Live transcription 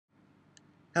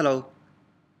Hello,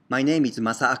 my name is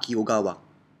Masaaki Ogawa.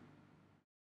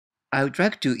 I would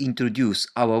like to introduce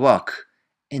our work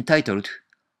entitled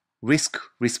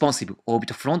Risk-Responsive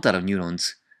Orbitofrontal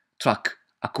Neurons Track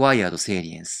Acquired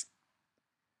Salience,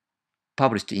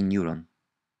 published in Neuron.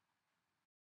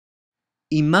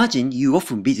 Imagine you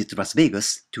often visit Las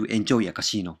Vegas to enjoy a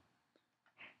casino.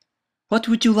 What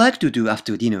would you like to do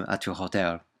after dinner at your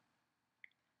hotel?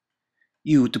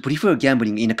 You would prefer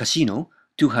gambling in a casino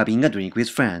to having a drink with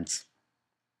friends.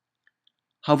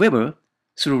 However,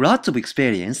 through lots of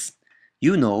experience,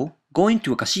 you know going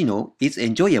to a casino is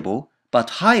enjoyable but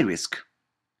high risk.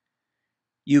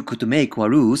 You could make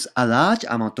or lose a large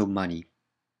amount of money.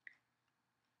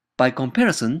 By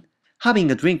comparison, having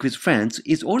a drink with friends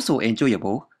is also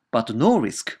enjoyable but no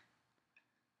risk.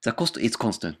 The cost is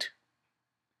constant.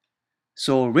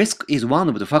 So risk is one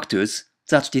of the factors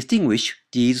that distinguish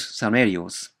these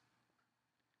scenarios.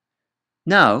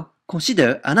 Now,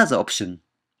 consider another option: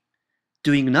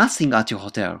 doing nothing at your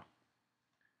hotel.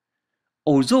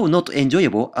 Although not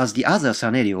enjoyable as the other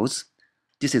scenarios,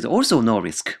 this is also no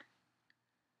risk.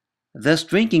 Thus,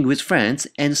 drinking with friends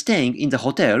and staying in the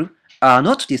hotel are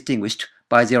not distinguished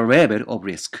by their level of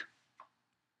risk.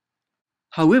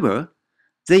 However,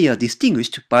 they are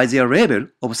distinguished by their level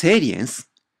of salience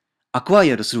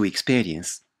acquired through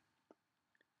experience.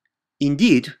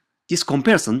 Indeed, this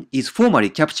comparison is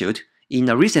formally captured in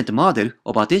a recent model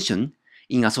of attention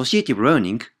in associative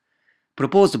learning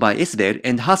proposed by Esbel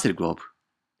and Hasselgrove.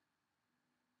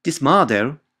 This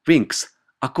model links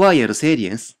acquired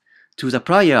salience to the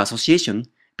prior association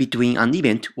between an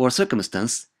event or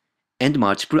circumstance and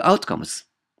multiple outcomes.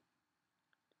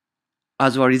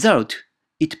 As a result,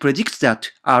 it predicts that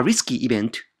a risky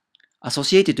event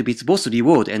associated with both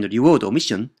reward and reward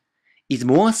omission is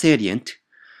more salient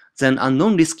than a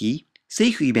non-risky,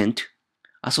 safe event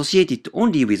associated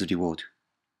only with reward.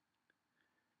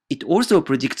 It also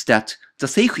predicts that the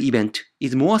safe event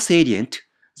is more salient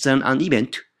than an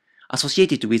event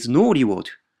associated with no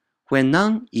reward when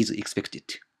none is expected.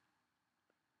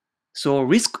 So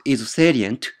risk is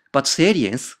salient, but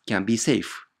salience can be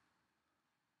safe.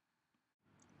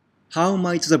 How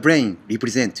might the brain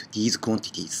represent these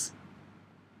quantities?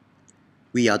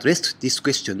 We addressed this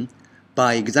question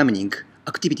by examining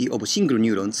activity of single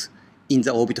neurons in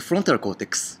the orbitofrontal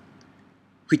cortex,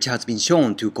 which has been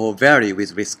shown to co-vary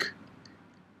with risk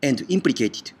and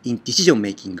implicated in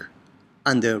decision-making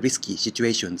under risky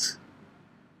situations.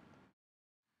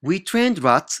 We trained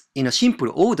rats in a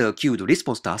simple order-queued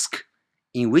response task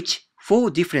in which 4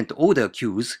 different order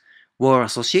queues were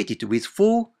associated with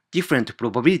 4 different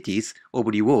probabilities of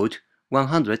reward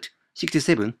 100,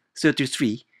 67,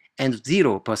 33, and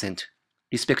 0%,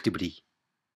 respectively.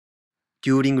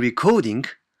 During recording,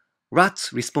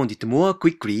 rats responded more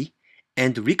quickly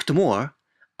and licked more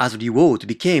as reward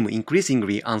became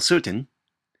increasingly uncertain,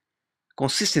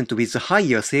 consistent with the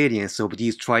higher salience of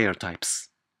these trial types.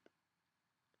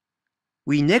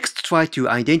 We next try to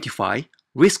identify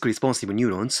risk-responsive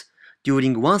neurons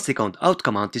during 1-second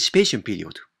outcome anticipation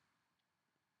period.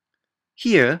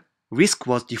 Here, risk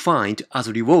was defined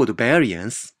as reward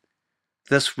variance,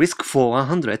 thus risk for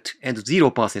 100 and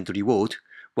 0% reward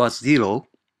was 0,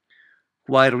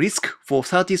 while risk for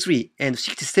 33 and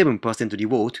 67%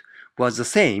 reward was the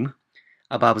same,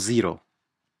 above 0.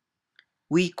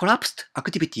 We collapsed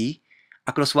activity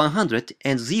across 100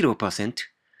 and 0%,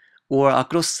 or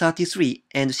across 33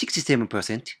 and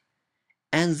 67%,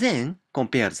 and then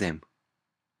compared them.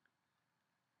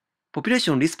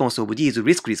 Population response of these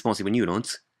risk-responsive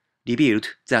neurons revealed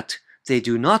that they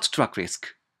do not track risk,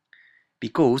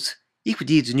 because if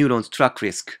these neurons track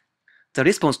risk, the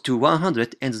response to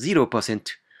 100 and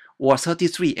 0% or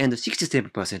 33 and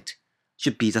 67%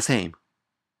 should be the same.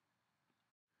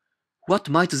 What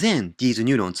might then these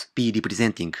neurons be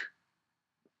representing?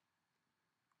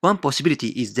 One possibility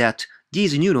is that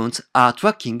these neurons are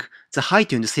tracking the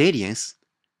heightened salience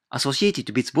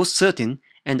associated with both certain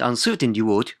and uncertain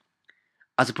reward,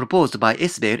 as proposed by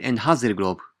Esbel and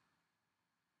Hasselgrove.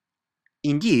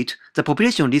 Indeed, the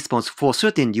population response for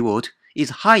certain reward is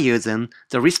higher than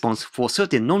the response for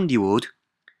certain non-reward,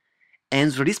 and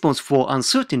the response for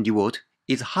uncertain reward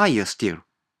is higher still.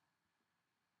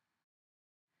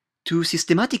 To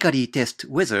systematically test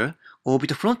whether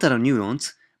orbitofrontal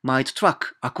neurons might track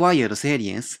acquired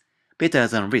salience better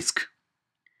than risk,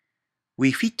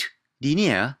 we fit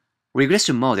linear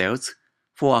regression models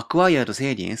for acquired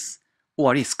salience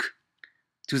or risk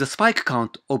to the spike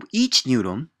count of each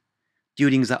neuron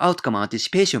during the outcome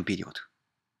anticipation period.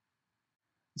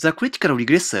 The critical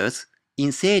regressors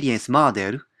in salience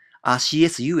model are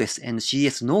CS-US and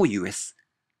CS-no-US,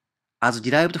 as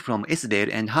derived from Esbel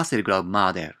and Hasselgrove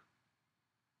model.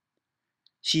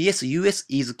 CS-US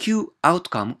is Q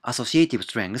outcome associative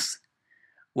strength,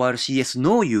 while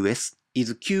CS-no-US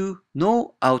is Q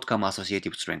no outcome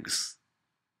associative strength.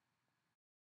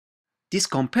 This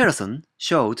comparison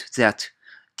showed that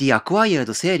the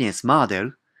acquired salience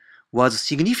model was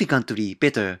significantly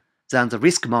better than the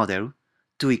risk model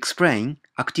to explain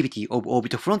activity of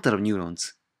orbitofrontal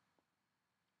neurons.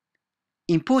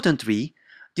 Importantly,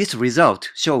 this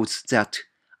result shows that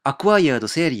acquired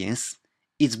salience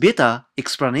is better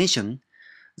explanation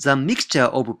than mixture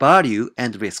of value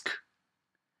and risk,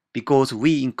 because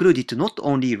we included not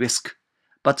only risk,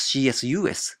 but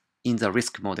CS-US in the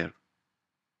risk model.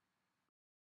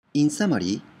 In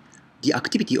summary, the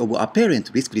activity of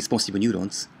apparent risk-responsive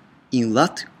neurons in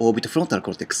rat orbitofrontal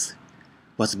cortex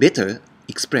was better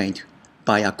explained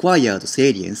by acquired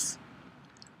salience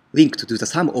linked to the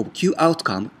sum of Q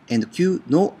outcome and Q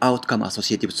no outcome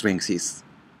associative strengths.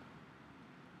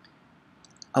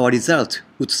 Our result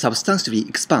would substantially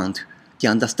expand the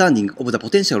understanding of the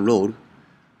potential role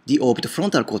the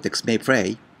orbitofrontal cortex may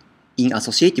play in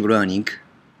associative learning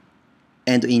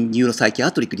and in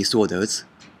neuropsychiatric disorders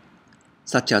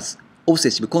such as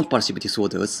obsessive-compulsive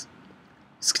disorders,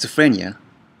 schizophrenia,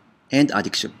 and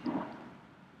addiction.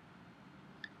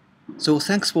 So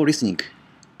thanks for listening.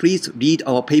 Please read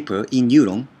our paper in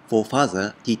Neuron for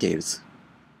further details.